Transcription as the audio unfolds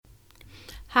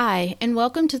Hi, and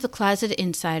welcome to The Closet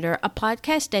Insider, a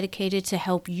podcast dedicated to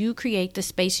help you create the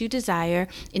space you desire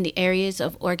in the areas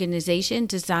of organization,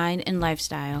 design, and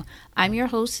lifestyle. I'm your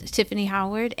host, Tiffany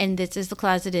Howard, and this is The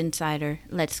Closet Insider.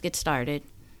 Let's get started.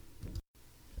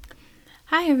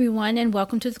 Hi, everyone, and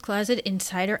welcome to The Closet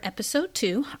Insider Episode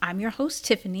 2. I'm your host,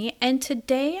 Tiffany, and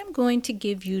today I'm going to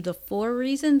give you the 4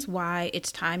 reasons why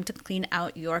it's time to clean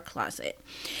out your closet.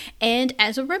 And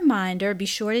as a reminder, be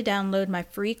sure to download my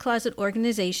free closet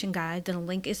organization guide. The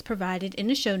link is provided in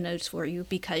the show notes for you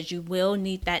because you will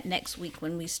need that next week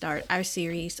when we start our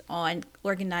series on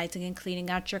organizing and cleaning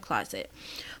out your closet.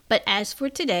 But as for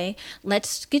today,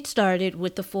 let's get started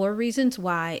with the 4 reasons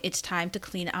why it's time to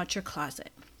clean out your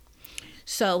closet.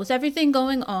 So with everything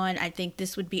going on, I think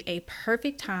this would be a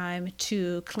perfect time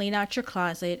to clean out your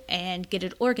closet and get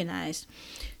it organized.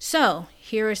 So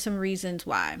here are some reasons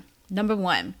why. Number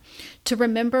 1, to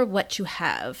remember what you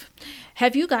have.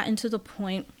 Have you gotten to the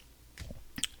point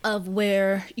of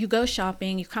where you go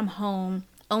shopping, you come home,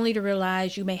 only to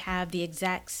realize you may have the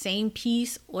exact same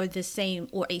piece or the same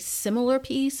or a similar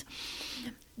piece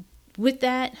with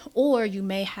that, or you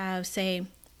may have, say,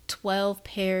 12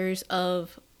 pairs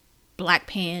of black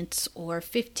pants or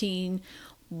 15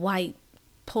 white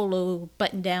polo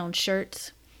button-down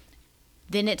shirts?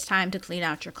 Then it's time to clean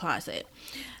out your closet.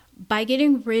 By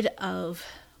getting rid of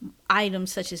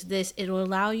items such as this, it will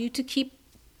allow you to keep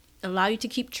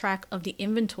track of the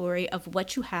inventory of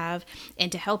what you have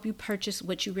and to help you purchase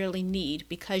what you really need.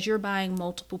 Because you're buying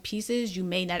multiple pieces, you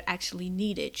may not actually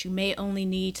need it. You may only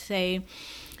need, say,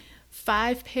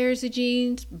 5 pairs of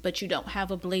jeans, but you don't have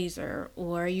a blazer,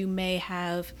 or you may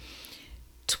have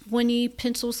 20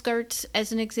 pencil skirts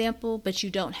as an example, but you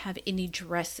don't have any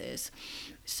dresses.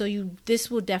 So this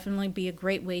will definitely be a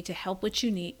great way to help what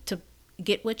you need, to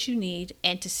get what you need,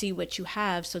 and to see what you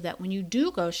have, so that when you do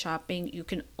go shopping, you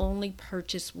can only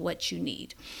purchase what you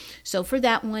need. So for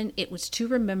that one, it was to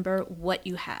remember what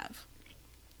you have.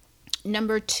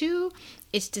 Number 2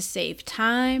 is to save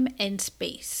time and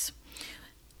space.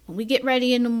 When we get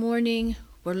ready in the morning,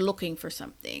 we're looking for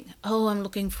something. Oh, I'm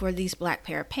looking for these black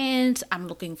pair of pants. I'm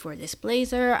looking for this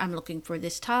blazer. I'm looking for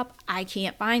this top. I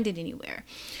can't find it anywhere.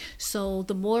 So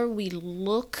the more we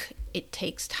look, it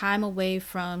takes time away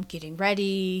from getting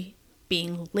ready,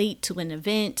 being late to an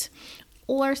event,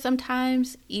 or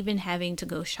sometimes even having to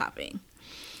go shopping.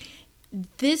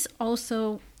 This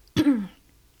also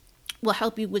will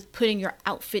help you with putting your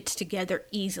outfits together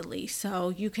easily. So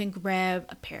you can grab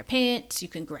a pair of pants, you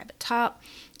can grab a top,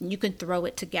 and you can throw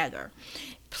it together.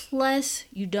 Plus,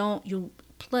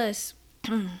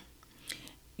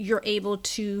 you're able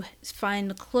to find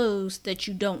the clothes that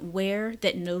you don't wear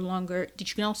that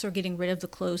you can also getting rid of the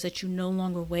clothes that you no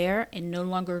longer wear and no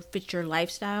longer fit your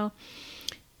lifestyle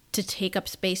to take up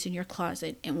space in your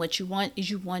closet. And what you want is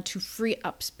you want to free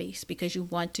up space, because you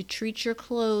want to treat your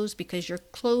clothes, because your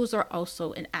clothes are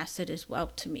also an asset as well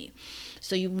to me.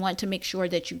 So you want to make sure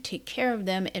that you take care of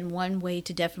them, and one way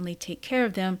to definitely take care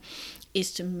of them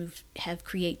is to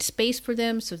create space for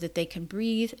them so that they can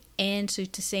breathe, and so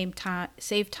to save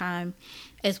time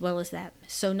as well as that.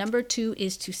 So number 2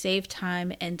 is to save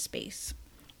time and space.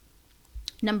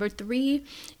 Number 3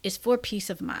 is for peace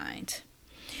of mind.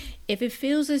 It'll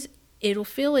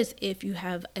feel as if you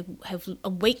have a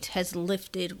weight has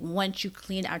lifted once you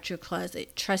clean out your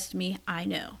closet. Trust me, I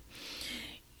know.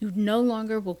 You no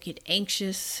longer will get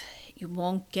anxious. You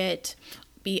won't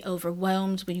be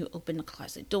overwhelmed when you open the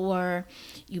closet door.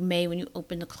 When you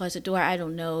open the closet door, I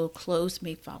don't know, clothes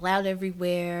may fall out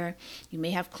everywhere. You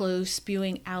may have clothes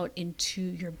spewing out into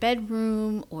your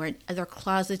bedroom or in other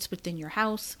closets within your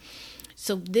house.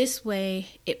 So this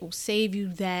way, it will save you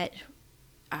that.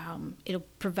 It'll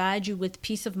provide you with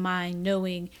peace of mind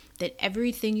knowing that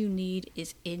everything you need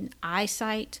is in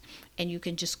eyesight and you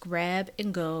can just grab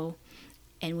and go.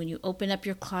 And when you open up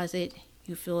your closet,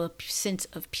 you feel a sense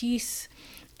of peace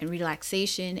and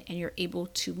relaxation, and you're able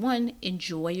to, 1,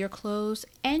 enjoy your clothes,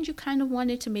 and you kind of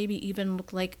want it to maybe even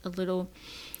look like a little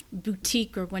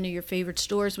boutique or one of your favorite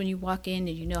stores when you walk in,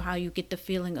 and you know how you get the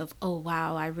feeling of, oh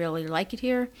wow, I really like it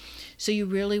here. So you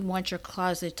really want your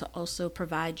closet to also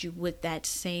provide you with that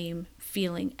same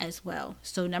feeling as well.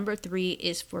 So number 3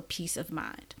 is for peace of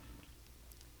mind.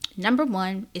 Number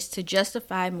 1 is to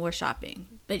justify more shopping,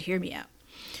 but hear me out.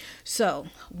 So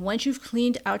once you've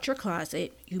cleaned out your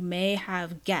closet, you may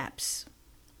have gaps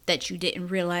that you didn't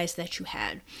realize that you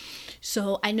had.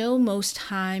 So I know most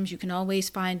times you can always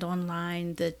find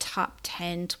online the top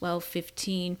 10, 12,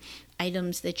 15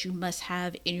 items that you must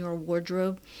have in your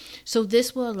wardrobe. So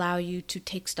this will allow you to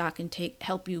take stock and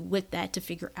help you with that to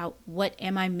figure out, what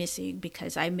am I missing?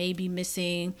 Because I may be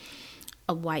missing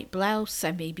a white blouse,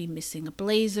 I may be missing a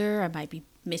blazer, I might be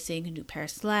missing a new pair of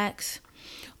slacks.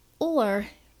 Or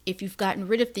if you've gotten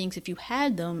rid of things, if you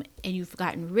had them and you've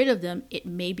gotten rid of them, it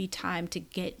may be time to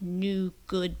get new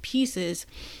good pieces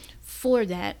for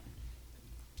that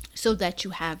so that you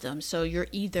have them. So you're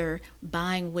either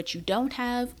buying what you don't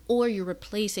have or you're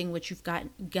replacing what you've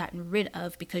gotten rid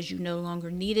of because you no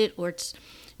longer need it or it's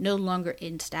no longer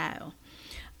in style.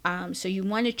 So you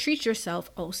want to treat yourself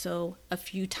also a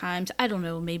few times, I don't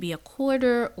know, maybe a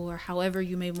quarter or however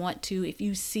you may want to. If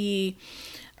you see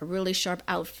a really sharp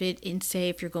outfit in, say,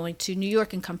 if you're going to New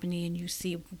York and Company and you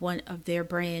see one of their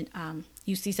brand,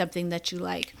 you see something that you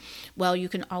like, well, you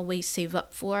can always save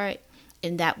up for it.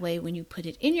 And that way, when you put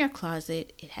it in your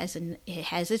closet, it has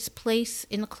its place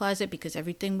in the closet because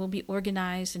everything will be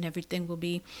organized and everything will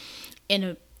be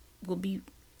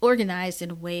organized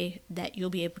in a way that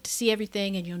you'll be able to see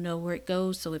everything and you'll know where it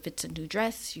goes. So if it's a new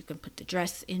dress, you can put the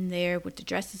dress in there, what the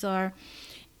dresses are,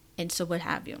 and so what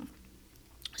have you.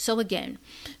 So again,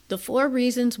 the 4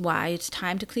 reasons why it's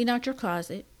time to clean out your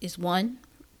closet is 1,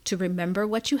 to remember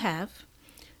what you have,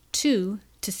 2,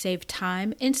 to save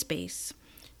time and space,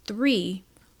 3,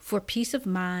 for peace of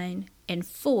mind, and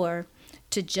 4,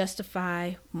 to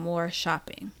justify more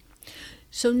shopping.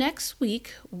 So next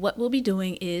week, what we'll be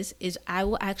doing is I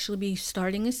will actually be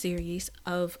starting a series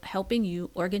of helping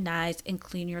you organize and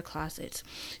clean your closets.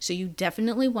 So you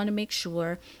definitely want to make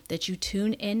sure that you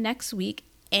tune in next week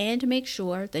and make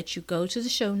sure that you go to the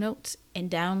show notes and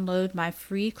download my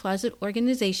free closet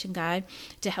organization guide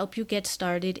to help you get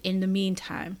started in the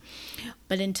meantime.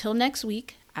 But until next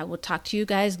week, I will talk to you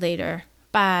guys later.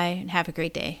 Bye and have a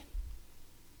great day.